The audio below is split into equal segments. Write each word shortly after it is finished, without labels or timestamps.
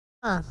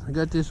I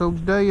got this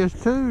old Deus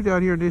 2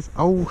 down here in this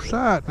old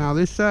site. Now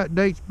this site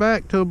dates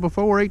back to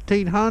before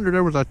 1800.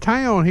 There was a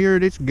town here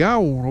that's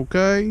gone,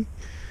 okay?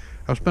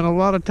 I've spent a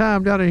lot of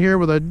time down in here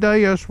with a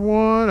Deus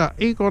 1, a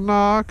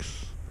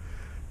Equinox,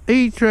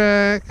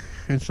 E-Track,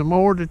 and some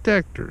more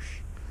detectors.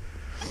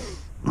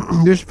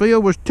 This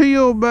field was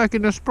tilled back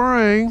in the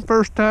spring,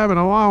 first time in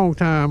a long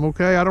time,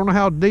 okay? I don't know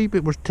how deep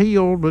it was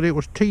tilled, but it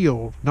was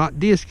tilled, not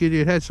disced.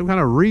 It had some kind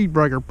of reed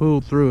breaker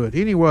pulled through it.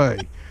 Anyway,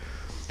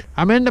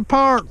 I'm in the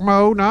park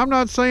mode. Now, I'm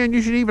not saying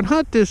you should even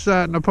hunt this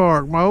site in the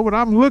park mode, but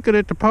I'm looking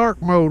at the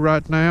park mode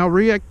right now.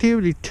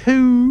 Reactivity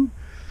 2.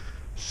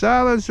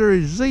 Silencer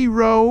is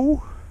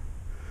 0.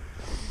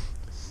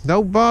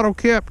 No bottle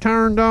cap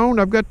turned on.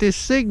 I've got this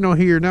signal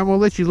here. Now, I'm going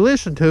to let you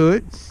listen to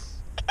it.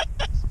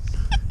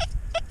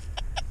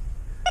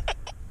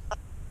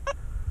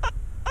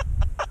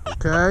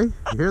 Okay,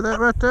 you hear that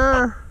right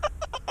there?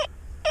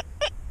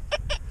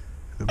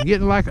 I'm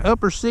getting like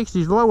upper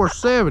 60s, lower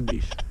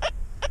 70s.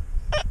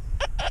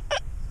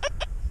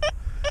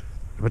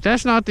 But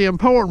that's not the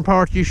important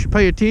part you should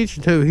pay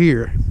attention to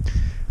here.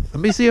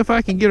 Let me see if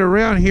I can get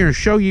around here and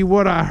show you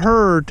what I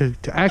heard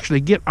to actually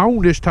get on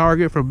this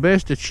target for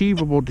best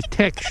achievable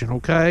detection,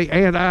 okay?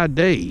 And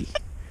ID.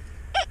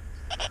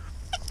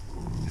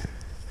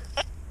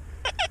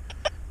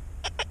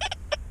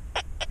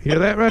 Hear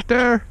that right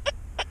there?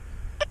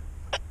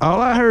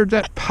 All I heard is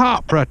that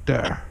pop right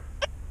there.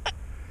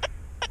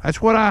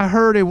 That's what I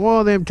heard in one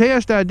of them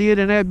tests I did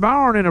in that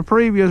barn in a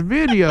previous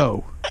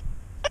video.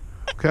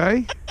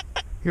 Okay?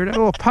 Hear that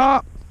little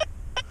pop?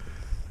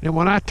 And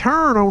when I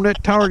turn on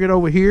that target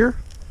over here,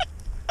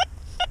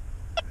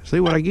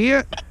 see what I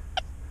get?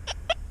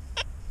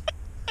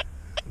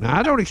 Now,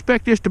 I don't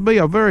expect this to be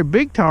a very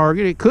big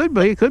target. It could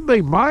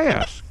be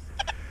mass.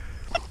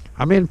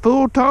 I'm in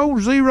full tone,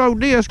 0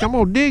 disc. I'm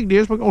gonna dig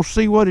this. We're gonna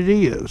see what it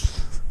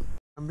is.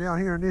 I'm down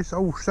here in this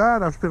old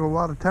site. I've spent a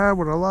lot of time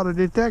with a lot of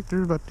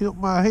detectors. If I tilt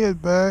my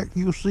head back,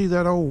 you'll see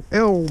that old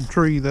elm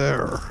tree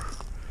there.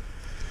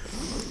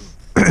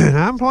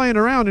 I'm playing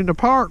around in the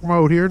park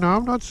mode here. Now,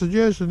 I'm not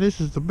suggesting this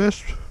is the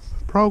best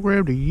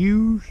program to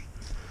use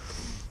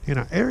in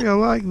an area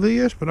like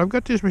this, but I've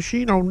got this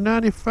machine on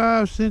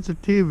 95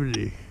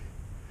 sensitivity.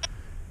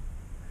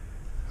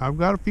 I've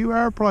got a few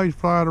airplanes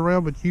flying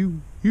around, but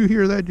you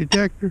hear that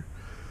detector?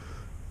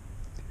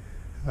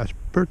 That's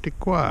pretty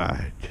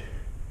quiet.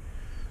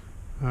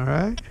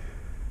 Alright.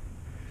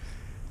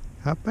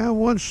 I found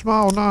one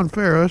small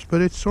non-ferrous,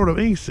 but it's sort of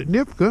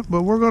insignificant,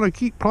 but we're going to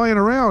keep playing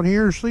around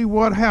here and see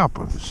what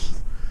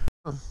happens.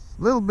 A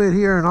little bit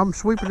here, and I'm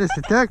sweeping this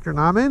detector.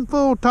 Now, I'm in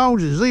full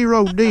tones at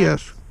 0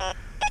 disc.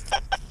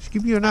 Just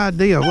give you an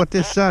idea of what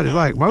this site is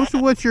like. Most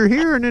of what you're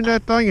hearing in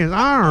that thing is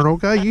iron,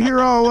 okay? You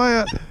hear all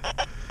that?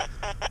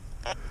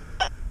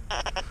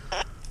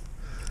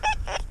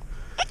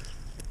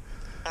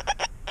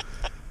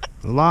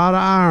 A lot of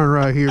iron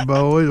right here,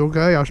 boys,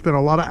 okay? I've spent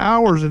a lot of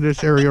hours in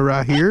this area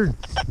right here.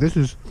 This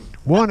is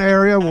one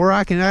area where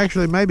I can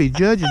actually maybe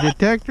judge a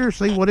detector,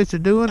 see what it's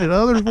doing that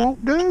others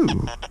won't do.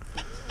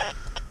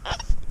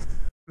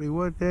 See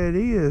what that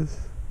is.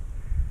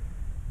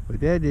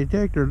 But that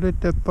detector lit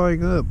that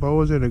thing up,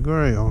 boys, in the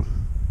ground.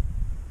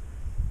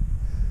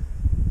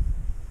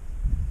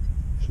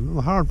 It's a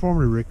little hard for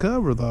me to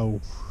recover,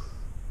 though.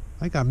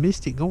 I think I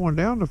missed it going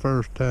down the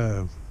first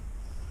time.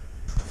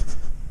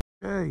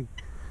 Okay.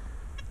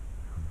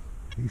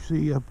 You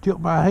see, I tilt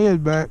my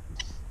head back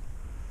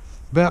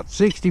about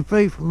 60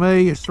 feet from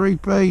me. It's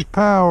 3-phase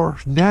power,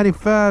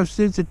 95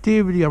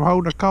 sensitivity. I'm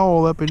holding a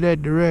coil up in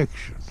that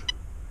direction.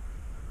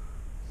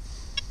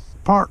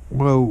 Park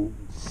mode.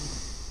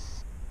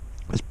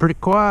 It's pretty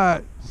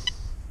quiet.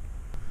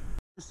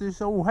 It's this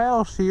old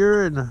house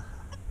here, and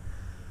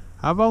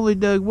I've only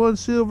dug one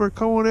silver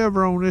coin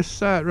ever on this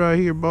site right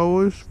here,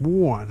 boys.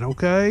 One,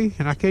 okay?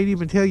 And I can't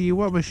even tell you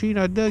what machine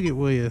I dug it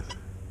with.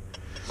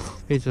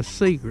 It's a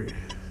secret.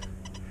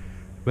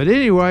 But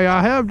anyway,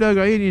 I have dug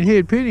an Indian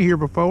head penny here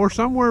before,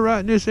 somewhere right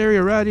in this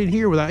area, right in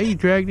here with an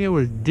E-track, and it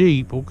was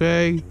deep,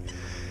 okay?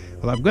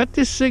 Well, I've got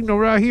this signal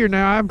right here.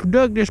 Now, I've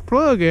dug this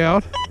plug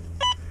out.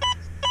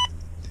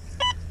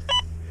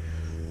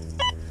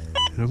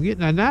 And I'm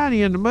getting a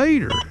 90 in the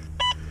meter.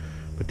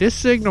 But this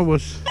signal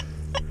was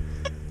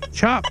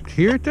chopped.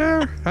 Hear it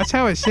there? That's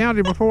how it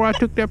sounded before I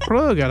took that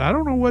plug out. I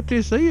don't know what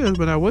this is,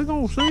 but we're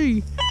going to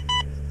see.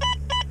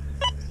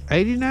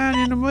 89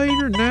 in the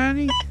meter,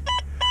 90.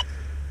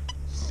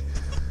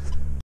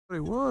 It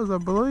was, I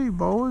believe,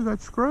 boys.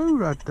 That screw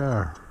right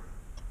there.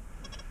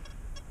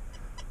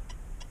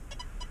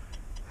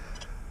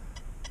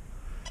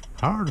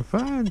 Hard to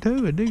find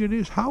too. I dig in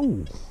this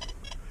hole.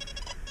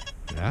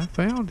 I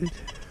found it.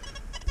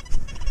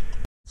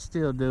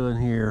 Still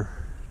doing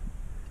here.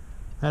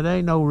 That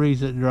ain't no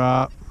recent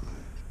drop.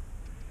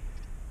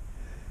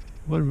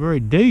 Wasn't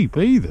very deep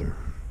either.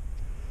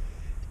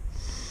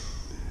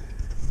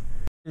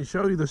 I can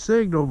show you the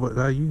signal, but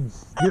you can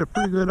get a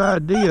pretty good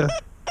idea.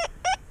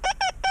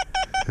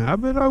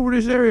 I've been over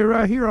this area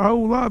right here a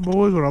whole lot,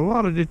 boys, with a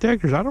lot of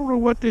detectors. I don't know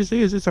what this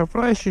is. It's a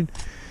flashing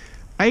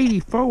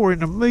 84 in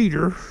the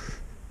meter.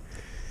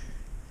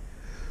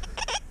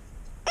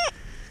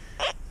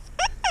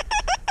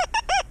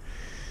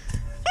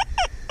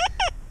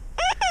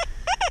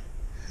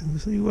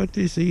 Let's see what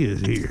this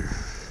is here.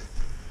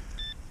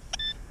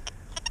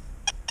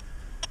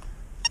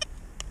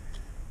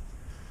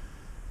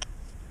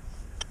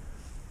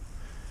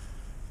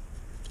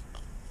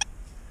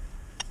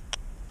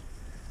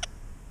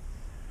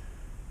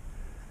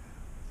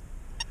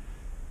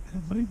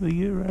 That may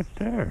be it right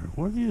there.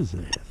 What is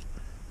that?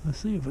 Let's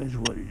see if that's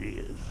what it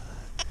is.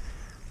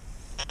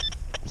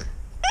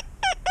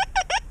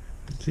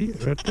 See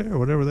it right there,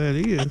 whatever that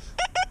is.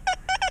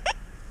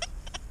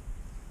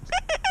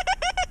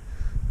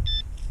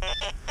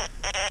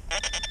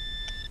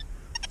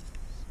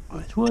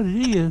 That's what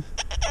it is.